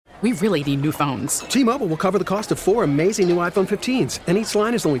We really need new phones. T-Mobile will cover the cost of 4 amazing new iPhone 15s, and each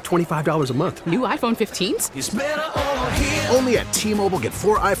line is only $25 a month. New iPhone 15s? It's better over here. Only at T-Mobile, get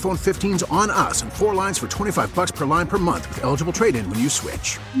 4 iPhone 15s on us and 4 lines for $25 per line per month with eligible trade-in when you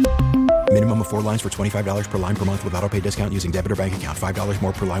switch. Minimum of 4 lines for $25 per line per month with autopay discount using debit or bank account. $5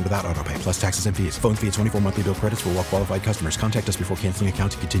 more per line without autopay, plus taxes and fees. Phone fee at 24 monthly bill credits for well-qualified customers. Contact us before canceling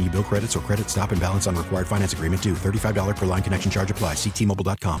account to continue bill credits or credit stop and balance on required finance agreement due. $35 per line connection charge applies. See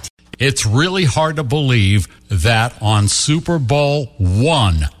T-Mobile.com. It's really hard to believe that on Super Bowl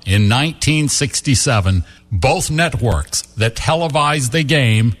I in 1967, both networks that televised the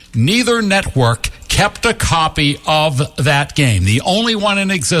game, neither network kept a copy of that game. The only one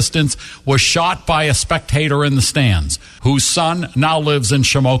in existence was shot by a spectator in the stands, whose son now lives in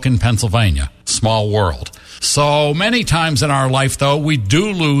Shamokin, Pennsylvania. Small world. So many times in our life, though, we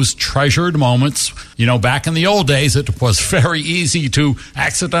do lose treasured moments. You know, back in the old days, it was very easy to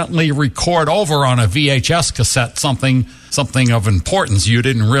accidentally record over on a VHS cassette something of importance you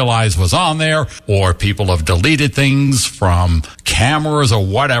didn't realize was on there, or people have deleted things from cameras or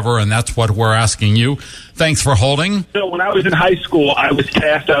whatever, and that's what we're asking you. Thanks for holding. So when I was in high school, I was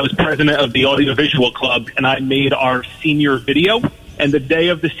president of the audiovisual club, and I made our senior video. And the day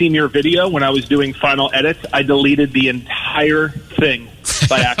of the senior video, when I was doing final edits, I deleted the entire thing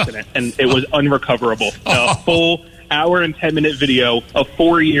by accident, and it was unrecoverable. A full hour and 10-minute video of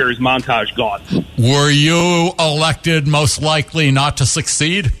 4 years montage gone. Were you elected most likely not to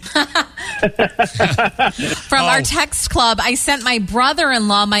succeed? From our text club, I sent my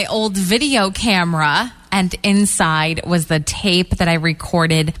brother-in-law my old video camera, and inside was the tape that I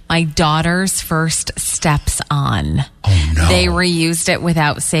recorded my daughter's first steps on. Oh, no. They reused it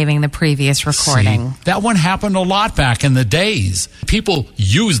without saving the previous recording. See, that one happened a lot back in the days. People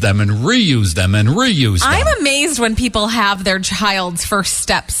use them and reuse them and reuse them. I'm amazed when people have their child's first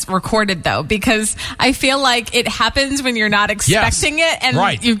steps recorded, though, because I feel like it happens when you're not expecting it,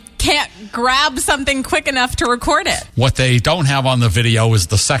 and you can't grab something quick enough to record it. What they don't have on the video is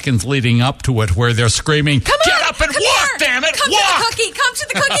the seconds leading up to it where they're screaming, "Come get on, up and come walk, here. damn it, come walk! To the cookie. Come to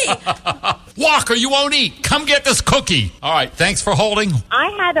the cookie. Walk or you won't eat. Come get this cookie." All right, thanks for holding. I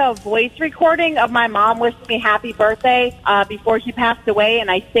had a voice recording of my mom wishing me happy birthday before she passed away,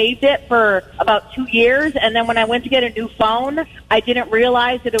 and I saved it for about 2 years. And then when I went to get a new phone, I didn't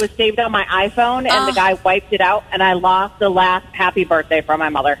realize that it was saved on my iPhone, and the guy wiped it out, and I lost the last happy birthday from my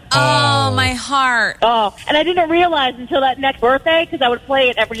mother. Oh, my heart. Oh, and I didn't realize until that next birthday, because I would play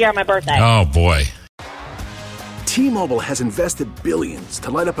it every year on my birthday. Oh, boy. T-Mobile has invested billions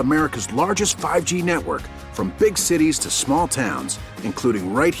to light up America's largest 5G network, from big cities to small towns,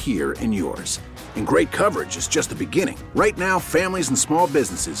 including right here in yours. And great coverage is just the beginning. Right now, families and small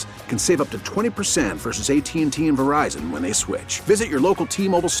businesses can save up to 20% versus AT&T and Verizon when they switch. Visit your local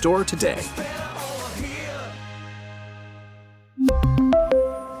T-Mobile store today.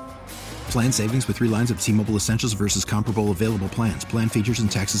 Plan savings with 3 lines of T-Mobile Essentials versus comparable available plans. Plan features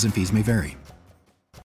and taxes and fees may vary.